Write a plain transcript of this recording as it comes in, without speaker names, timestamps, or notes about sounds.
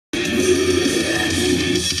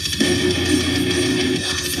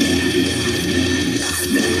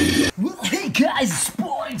Well, hey guys, it's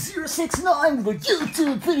Spaulding069 with a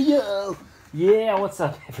YouTube video. Yeah, what's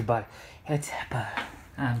up, everybody? It's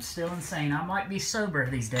I'm still insane. I might be sober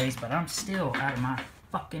these days, but I'm still out of my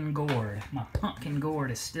fucking gourd. My pumpkin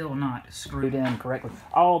gourd is still not screwed in correctly.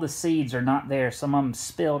 All the seeds are not there. Some of them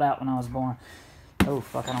spilled out when I was born. Oh,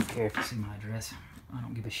 fuck, I don't care if you see my address. I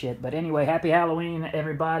don't give a shit. But anyway, happy Halloween,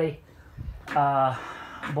 everybody.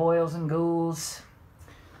 Boils and ghouls,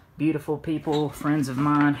 beautiful people, friends of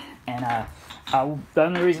mine. And the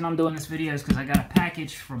only reason I'm doing this video is because I got a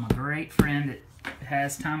package from a great friend that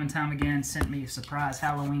has time and time again sent me surprise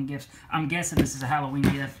Halloween gifts. I'm guessing this is a Halloween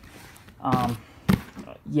gift.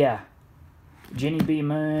 Yeah, Jenny B.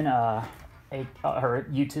 Moon, her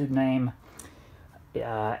YouTube name,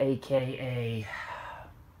 aka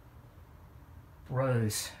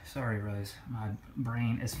Rose. Sorry, Rose. My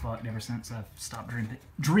brain is fucked ever since I've stopped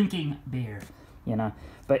drinking beer, you know.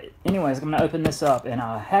 But anyways, I'm gonna open this up, and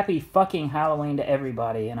happy fucking Halloween to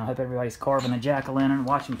everybody. And I hope everybody's carving a jack-o'-lantern,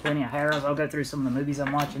 watching plenty of horrors. I'll go through some of the movies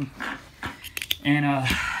I'm watching, and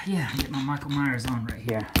yeah, get my Michael Myers on right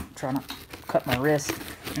here. I'm trying to cut my wrist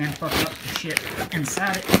and fuck up the shit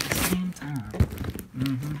inside it at the same time.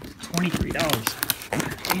 $23.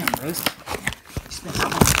 Damn, Rose.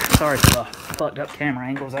 Sorry for the fucked up camera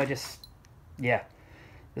angles. Yeah,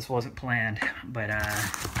 this wasn't planned, but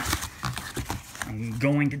I'm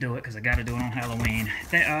going to do it because I got to do it on Halloween.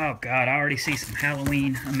 Oh God, I already see some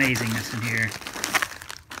Halloween amazingness in here.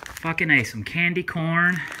 Fucking A, some candy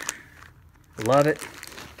corn. Love it.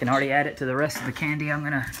 Can already add it to the rest of the candy I'm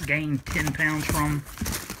gonna gain 10 pounds from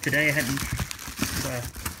today. I hadn't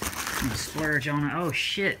splurge on it. Oh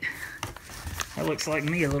shit. That looks like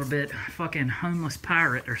me a little bit. Fucking homeless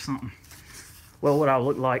pirate or something. Well, what I'll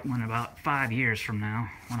look like when about 5 years from now,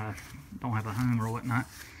 when I don't have a home or whatnot.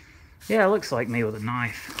 Yeah, it looks like me with a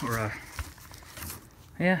knife or a...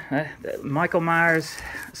 Yeah, Michael Myers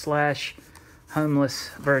 / homeless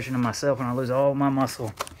version of myself when I lose all my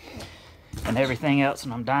muscle and everything else,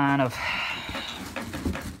 and I'm dying of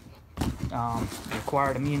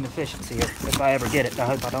acquired immune deficiency if I ever get it. I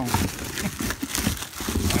hope I don't.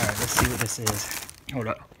 Alright, let's see what this is. Hold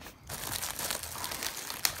up.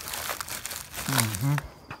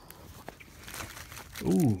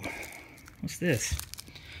 Ooh, what's this?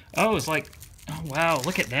 Oh, it's like, oh wow,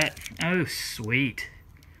 look at that. Oh, sweet.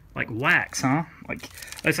 Like wax, huh? Like,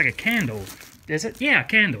 oh, it's like a candle. Is it? Yeah, a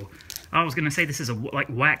candle. I was gonna say this is like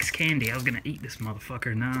wax candy. I was gonna eat this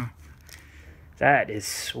motherfucker. No. That is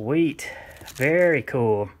sweet. Very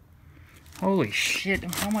cool. Holy shit.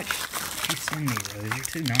 How much did you send me, Rose? You're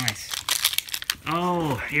too nice.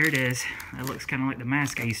 Oh, here it is. That looks kind of like the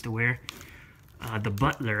mask I used to wear. The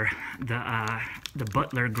butler. The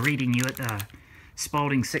butler greeting you at the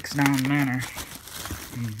Spaulding069 Manor.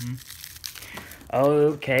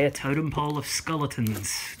 Okay, a totem pole of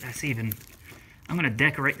skeletons. That's even... I'm gonna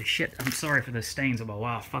decorate the shit. I'm sorry for the stains of my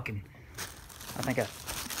wall. I think I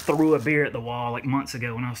threw a beer at the wall like months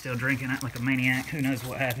ago when I was still drinking it like a maniac. Who knows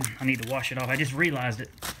what happened? I need to wash it off. I just realized it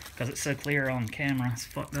because it's so clear on camera. It's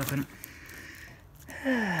fucked up in it.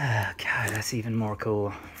 God, that's even more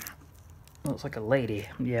cool. Looks like a lady.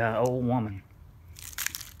 Yeah, old woman.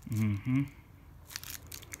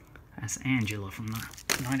 That's Angela from the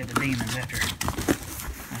Night of the Demons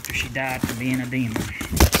after she died for being a demon.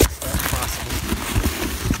 That's possible.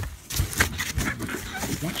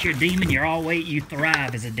 Once you're a demon, you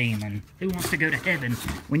thrive as a demon. Who wants to go to heaven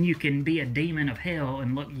when you can be a demon of hell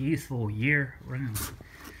and look youthful year-round?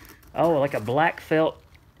 Oh, like a black felt,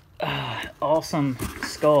 awesome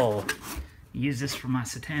skull. Use this for my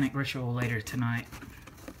satanic ritual later tonight.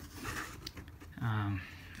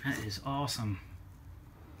 That is awesome.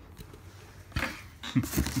 God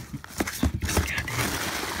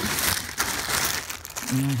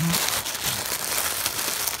damn.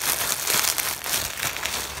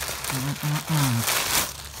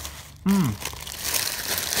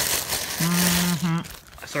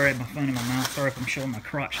 Sorry, I had my phone in my mouth. Sorry if I'm showing my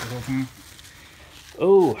crotch the whole time.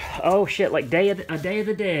 Oh shit! Like Day of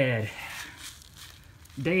the Dead.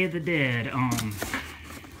 Day of the Dead.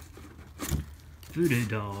 Voodoo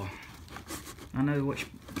doll. I know which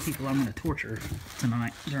people I'm gonna torture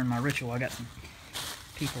tonight during my ritual. I got some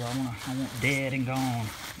people I want dead and gone.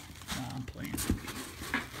 No, I'm playing.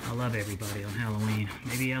 I love everybody on Halloween.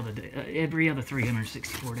 Maybe every other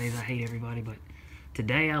 364 days I hate everybody, but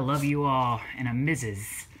today I love you all. And a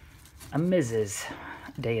Mrs.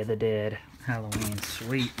 Day of the Dead Halloween.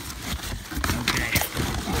 Sweet. Okay.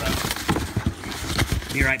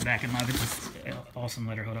 Be right back. I'm loving this awesome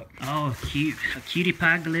glitter. Hold up. Oh, cute. A cutie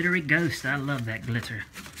pie glittery ghost. I love that glitter.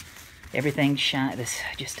 Everything shine. This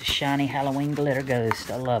just a shiny Halloween glitter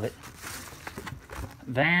ghost. I love it.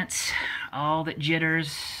 Vance, all that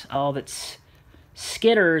jitters, all that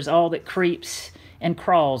skitters, all that creeps and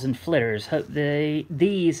crawls and flitters. Hope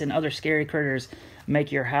these and other scary critters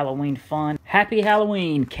make your Halloween fun. Happy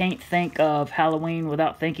Halloween. Can't think of Halloween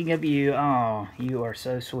without thinking of you. Oh, you are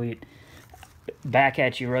so sweet. Back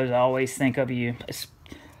at you, Rose. I always think of you.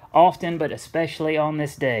 Often, but especially on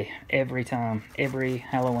this day. Every time. Every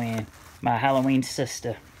Halloween. My Halloween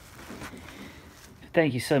sister.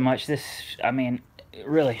 Thank you so much. This, I mean,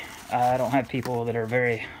 really, I don't have people that are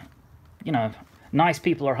very, you know, nice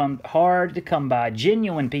people are hard to come by.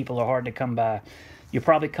 Genuine people are hard to come by. You'll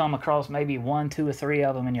probably come across maybe 1, 2, or 3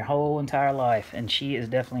 of them in your whole entire life, and she is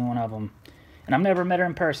definitely one of them. And I've never met her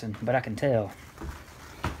in person, but I can tell.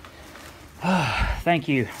 Thank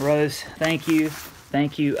you, Rose. Thank you.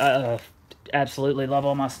 Thank you. Absolutely love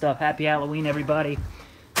all my stuff. Happy Halloween, everybody.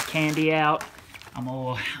 Candy out.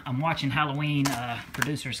 I'm watching Halloween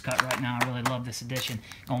Producer's Cut right now. I really love this edition.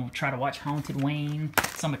 Gonna try to watch Haunted Wing,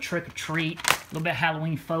 some of Trick or Treat, a little bit of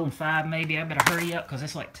Halloween 4 and 5 maybe. I better hurry up because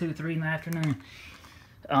it's like 2, 3 in the afternoon.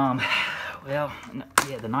 Well,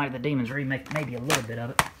 yeah, the Night of the Demons remake, maybe a little bit of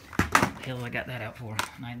it. What the hell I got that out for?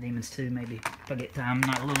 Night of the Demons 2 maybe. If I get time.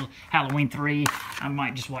 Not a little Halloween 3. I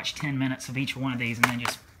might just watch 10 minutes of each one of these and then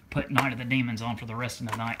just put Night of the Demons on for the rest of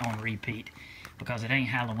the night on repeat. Because it ain't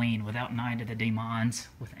Halloween without Night of the Demons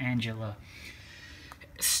with Angela,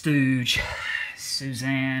 Stooge,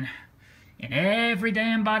 Suzanne, and every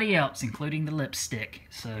damn body else, including the lipstick.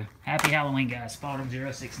 So, happy Halloween, guys.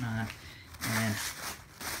 Spaulding069. And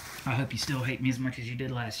I hope you still hate me as much as you did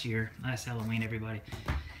last Halloween, everybody.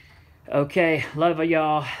 Okay, love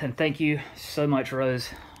y'all, and thank you so much, Rose.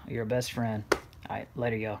 You're a best friend. All right,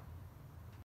 later, y'all.